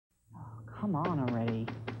come on already.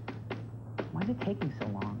 Why is it taking so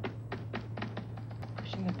long?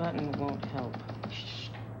 Pushing the button won't help. Shh,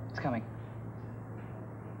 it's coming.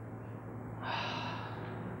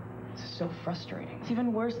 This is so frustrating. It's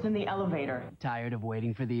even worse than the elevator. Tired of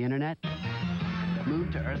waiting for the internet?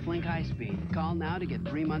 Move to Earthlink High Speed. Call now to get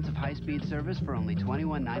 3 months of high-speed service for only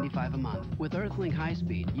 $21.95 a month. With Earthlink High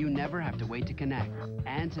Speed, you never have to wait to connect.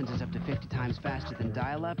 And since it's up to 50 times faster than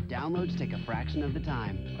dial-up, downloads take a fraction of the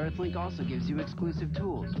time. Earthlink also gives you exclusive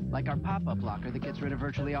tools, like our pop-up blocker that gets rid of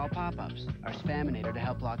virtually all pop-ups, our Spaminator to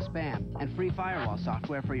help block spam, and free firewall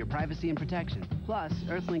software for your privacy and protection. Plus,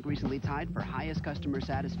 Earthlink recently tied for highest customer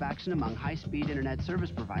satisfaction among high-speed internet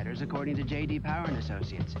service providers according to J.D. Power &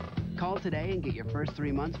 Associates. Call today and get your first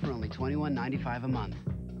 3 months for only $21.95 a month.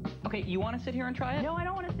 Okay, you want to sit here and try it? No, I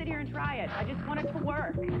don't want to sit here and try it. I just want it to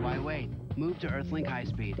work. Why wait? Move to Earthlink High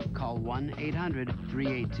Speed. Call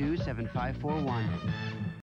 1-800-382-7541.